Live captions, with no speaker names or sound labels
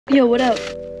Yo, what up?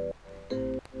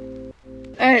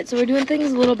 Alright, so we're doing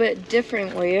things a little bit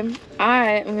differently. I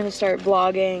am gonna start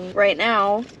vlogging right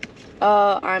now.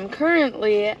 I'm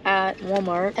currently at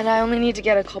Walmart and I only need to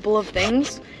get a couple of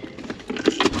things.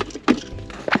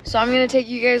 So I'm gonna take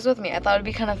you guys with me. I thought it'd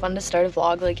be kind of fun to start a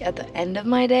vlog like at the end of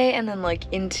my day and then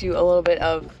like into a little bit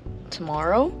of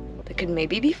tomorrow. That could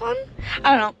maybe be fun.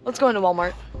 I don't know. Let's go into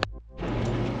Walmart.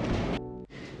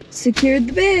 Secured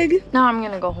the bag. Now I'm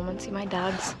gonna go home and see my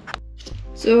dad's.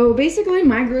 So basically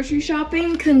my grocery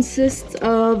shopping consists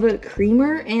of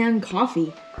creamer and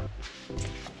coffee.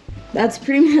 That's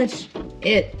pretty much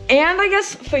it. And I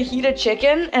guess fajita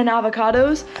chicken and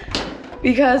avocados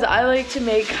because I like to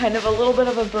make kind of a little bit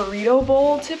of a burrito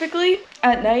bowl typically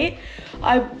at night.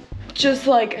 I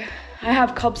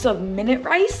have cups of minute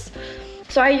rice.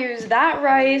 So I use that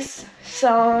rice,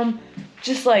 some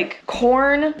just like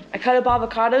corn, I cut up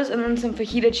avocados, and then some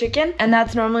fajita chicken. And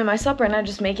that's normally my supper, and I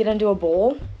just make it into a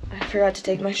bowl. I forgot to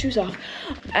take my shoes off.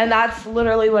 And that's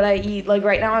literally what I eat. Like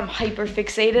right now I'm hyper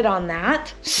fixated on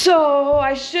that. So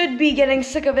I should be getting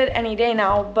sick of it any day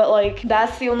now, but like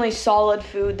that's the only solid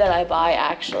food that I buy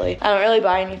actually. I don't really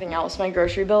buy anything else. My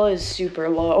grocery bill is super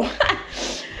low.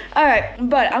 All right,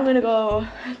 but I'm gonna go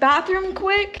bathroom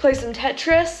quick, play some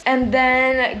Tetris, and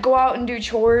then go out and do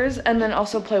chores, and then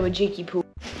also play with Jakey Poo.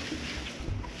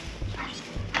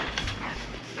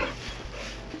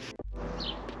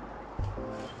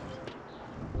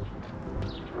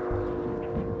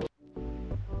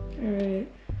 All right,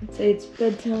 let's say it's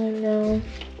bedtime now.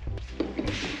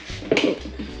 Oh.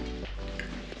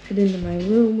 Head into my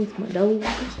room with my dog.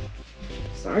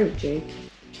 Sorry, Jake.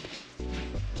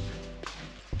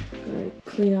 Gotta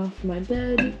clean off my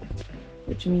bed,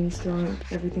 which means throwing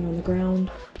everything on the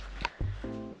ground.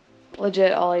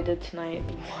 Legit, all I did tonight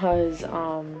was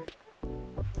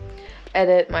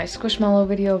edit my Squishmallow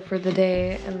video for the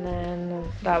day, and then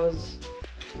that was,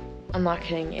 I'm not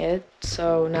kidding, it.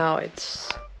 So now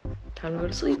it's time to go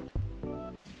to sleep.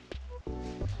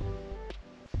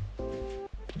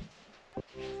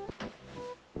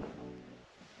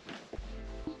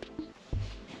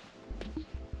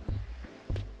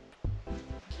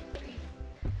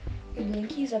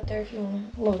 Linky's up there if you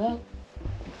want to load up.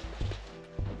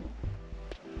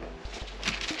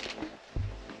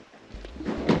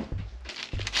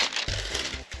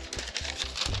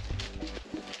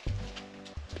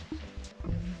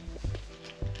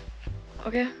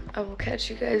 Okay, I will catch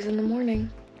you guys in the morning.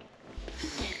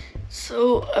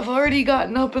 So I've already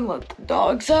gotten up and let the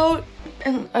dogs out,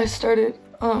 and I started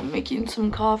making some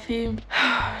coffee.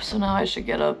 So now I should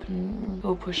get up and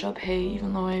go push up hay,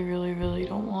 even though I really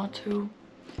don't want to.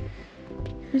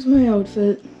 Here's my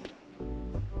outfit.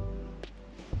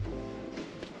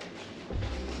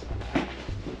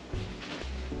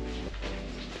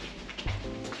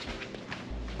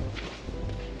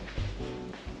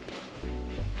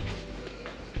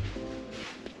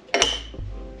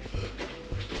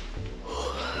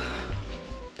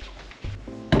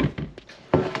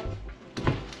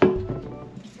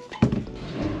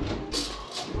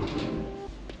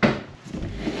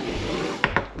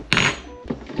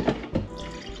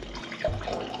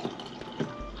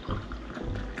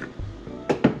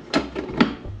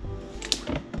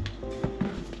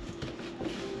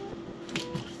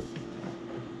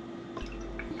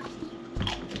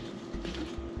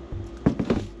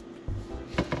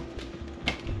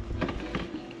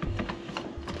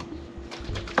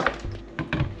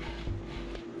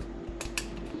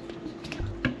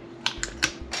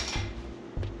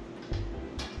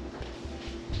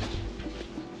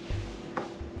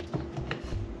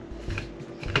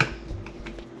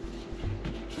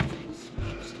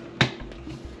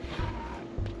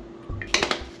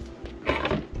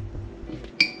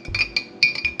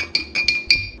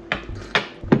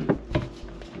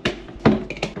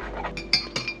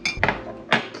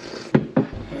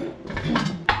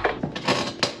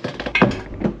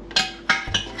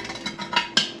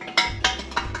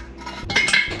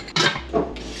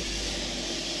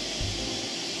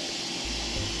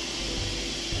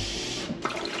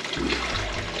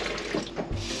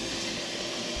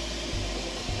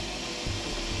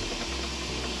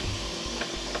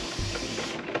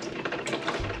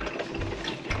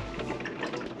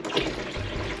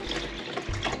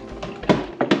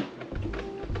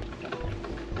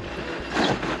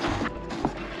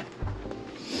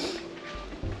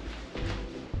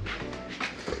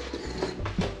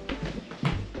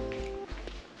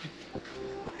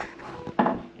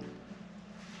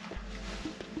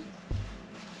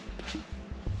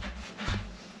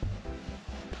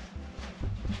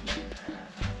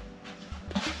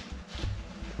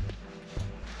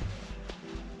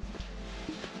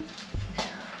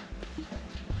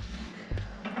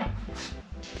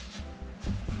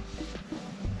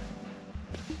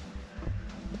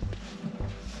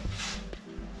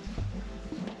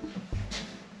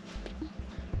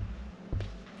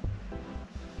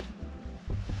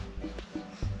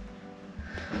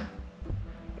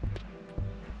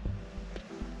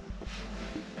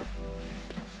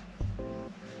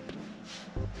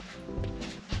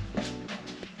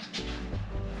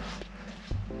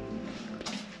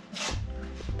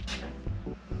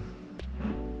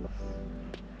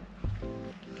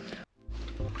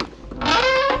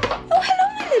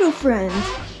 friend.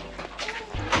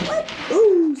 What?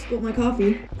 Oh, spilled my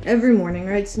coffee. Every morning,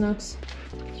 right, Snooks?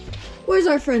 Where's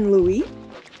our friend Louie?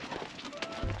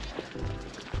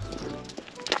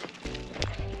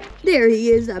 There he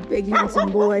is, that big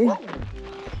handsome boy.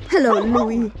 Hello,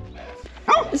 Louie.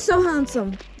 So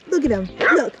handsome. Look at him.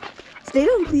 Look. Stay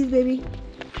down, please, baby.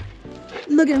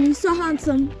 Look at him. He's so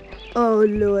handsome. Oh,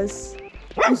 Lewis.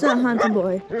 You're so handsome,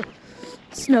 boy.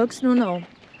 Snooks, no.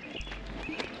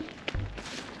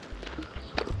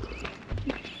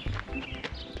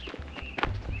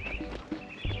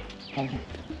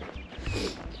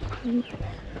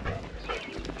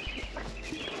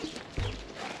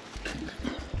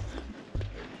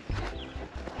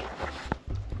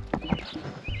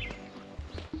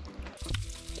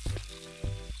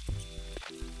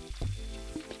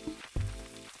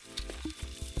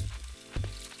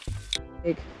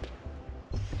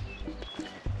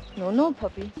 No,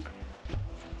 puppy.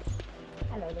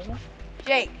 Hello, Luna.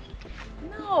 Jake.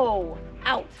 No.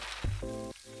 Out.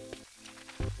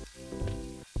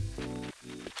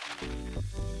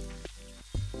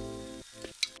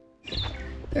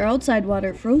 Their outside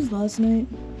water froze last night.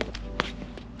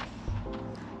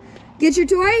 Get your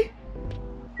toy?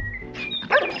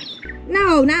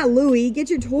 No, not Louie. Get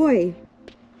your toy.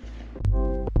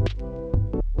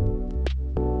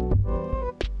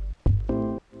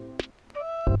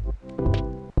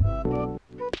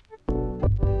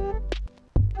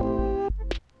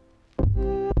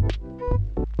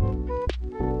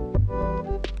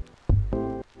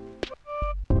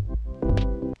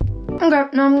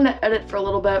 Okay, now I'm gonna edit for a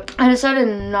little bit. I decided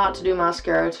not to do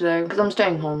mascara today because I'm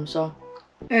staying home, so.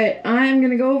 Alright, I'm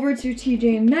gonna go over to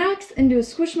TJ Maxx and do a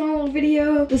Squishmallow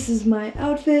video. This is my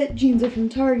outfit. Jeans are from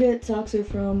Target, socks are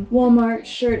from Walmart,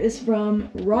 shirt is from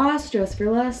Ross, Dress for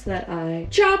Less, that I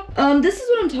chop. This is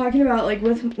what I'm talking about, like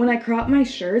when I crop my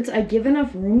shirts, I give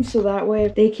enough room so that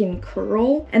way they can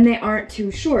curl and they aren't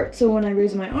too short. So when I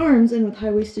raise my arms and with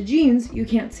high-waisted jeans, you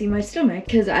can't see my stomach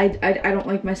because I don't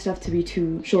like my stuff to be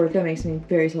too short. That makes me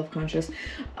very self-conscious.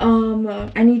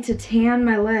 I need to tan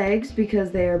my legs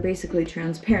because they are basically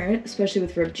transparent, especially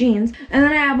with ripped jeans. And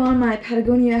then I have on my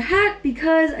Patagonia hat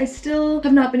because I still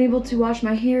have not been able to wash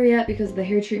my hair yet because of the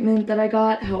hair treatment that I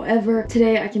got. However,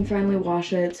 today I can finally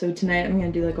wash it. So tonight I'm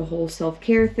gonna do like a whole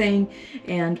self-care thing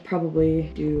and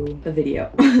probably do a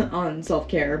video on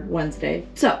self-care Wednesday.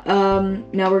 So,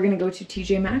 now we're gonna go to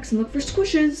TJ Maxx and look for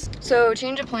squishes. So,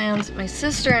 change of plans. My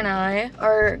sister and I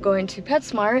are going to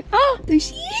PetSmart. Oh, there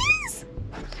she is!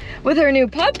 With her new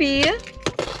puppy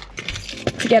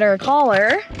to get her a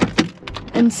collar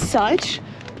and such.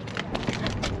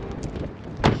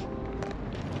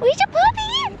 Where's your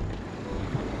puppy?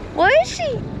 Where is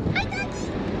she? Hi, Daddy.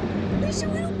 Where's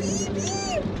your little baby?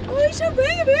 Where's your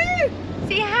baby?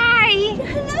 Say hi.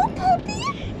 Hello, puppy.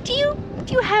 Do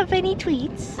you have any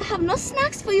treats? I have no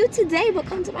snacks for you today, but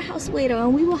come to my house later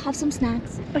and we will have some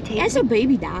snacks. Okay. There's a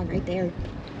baby dog right there.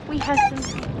 We have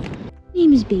some.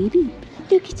 Name is Baby.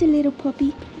 Look at the little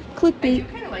puppy. Clickbait. I do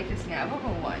kind of like this Navajo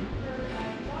one.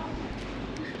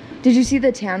 Did you see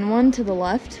the tan one to the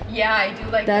left? Yeah, I do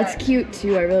like that. That's cute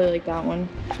too. I really like that one.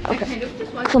 I kind of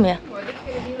just want Come here. for this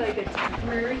to be like a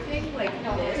temporary thing, like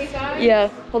this size. Yeah.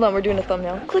 Hold on, we're doing a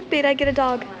thumbnail. Clickbait, I get a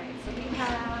dog. So we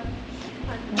have.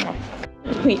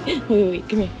 Wait,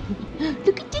 come here.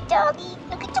 Look at the doggy.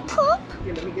 Look at the pup.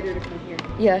 Here, let me get her to come here.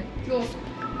 Yeah. Jules.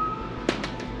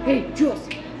 Hey, Jules.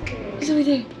 It's over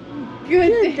there.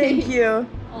 Good. Thank you.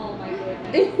 Oh my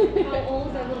goodness. How old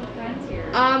is that little friend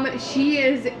here? She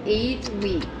is 8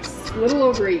 weeks. A little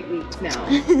over 8 weeks now.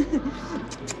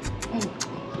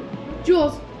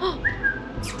 Jules.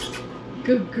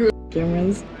 Good girl.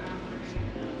 Cameras.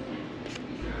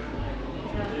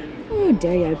 Oh,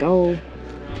 there you go.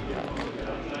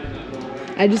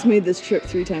 I just made this trip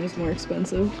 3 times more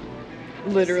expensive.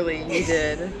 Literally, you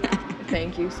did.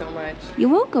 Thank you so much. You're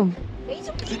welcome.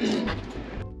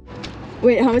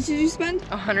 Wait, how much did you spend?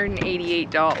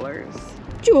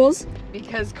 $188. Jules.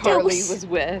 Because Carlee Jules. was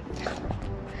with.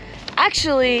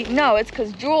 Actually, no, it's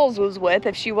because Jules was with.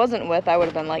 If she wasn't with, I would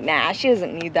have been like, nah, she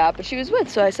doesn't need that. But she was with,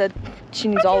 so I said she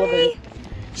needs all of it.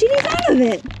 She needs all of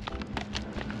it.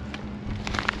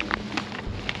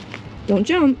 Don't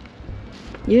jump.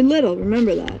 You're little,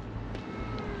 remember that.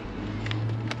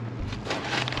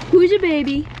 Who's your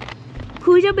baby?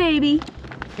 Who's your baby?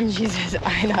 And she says,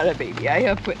 I'm not a baby, I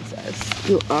am a princess.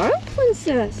 You are a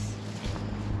princess.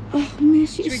 Oh man,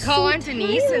 she's Should we call so Aunt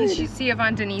Denise tired. and see if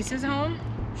Aunt Denise is home?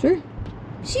 Sure.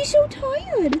 She's so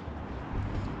tired.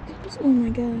 Oh my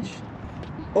gosh.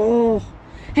 Oh.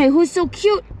 Hey, who's so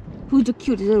cute? Who's the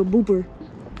cutest little booper?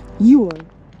 You are.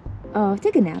 Oh,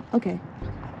 take a nap. Okay.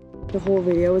 The whole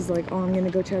video was like, oh, I'm gonna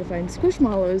go try to find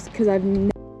squishmallows because I've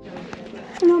never.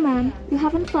 Hello, ma'am. You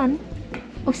having fun?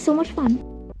 Oh, so much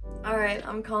fun. Alright,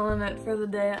 I'm calling it for the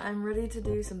day. I'm ready to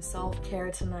do some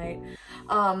self-care tonight.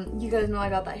 You guys know I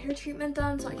got that hair treatment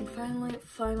done, so I can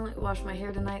finally wash my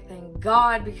hair tonight. Thank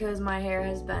God, because my hair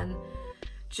has been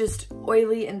just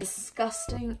oily and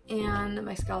disgusting, and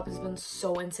my scalp has been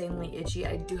so insanely itchy.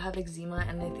 I do have eczema,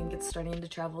 and I think it's starting to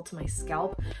travel to my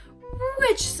scalp,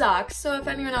 which sucks. So if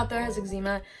anyone out there has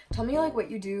eczema, tell me like what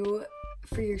you do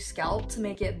for your scalp to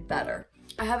make it better.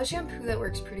 I have a shampoo that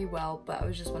works pretty well, but I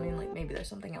was just wondering like maybe there's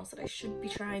something else that I should be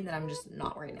trying that I'm just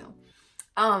not right now.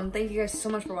 Thank you guys so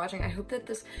much for watching. I hope that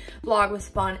this vlog was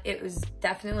fun. It was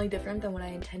definitely different than what I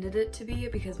intended it to be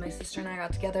because my sister and I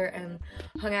got together and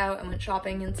hung out and went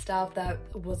shopping and stuff. That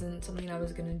wasn't something I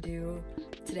was gonna do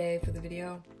today for the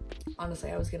video.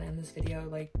 Honestly, I was gonna end this video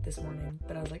like this morning,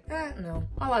 but I was like, no,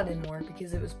 I'll add in more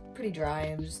because it was pretty dry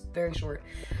and just very short.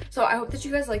 So I hope that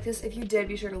you guys like this. If you did,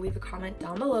 be sure to leave a comment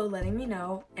down below letting me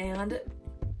know, and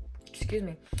excuse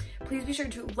me, please be sure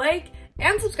to like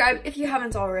and subscribe if you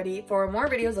haven't already for more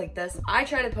videos like this. I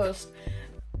try to post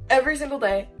every single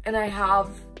day, and I have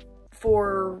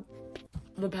for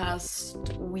the past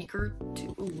week or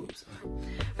two. Ooh, oops.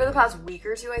 For the past week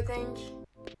or two, I think.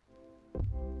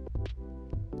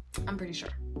 I'm pretty sure.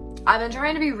 I've been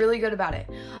trying to be really good about it.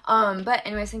 But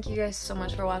anyways, thank you guys so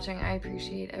much for watching. I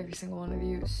appreciate every single one of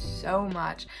you so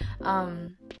much.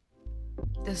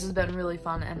 This has been really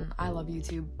fun, and I love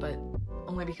YouTube, but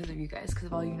only because of you guys, because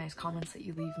of all you nice comments that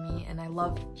you leave me, and I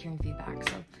love hearing feedback.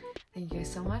 So thank you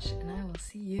guys so much, and I will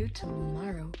see you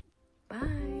tomorrow.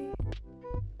 Bye.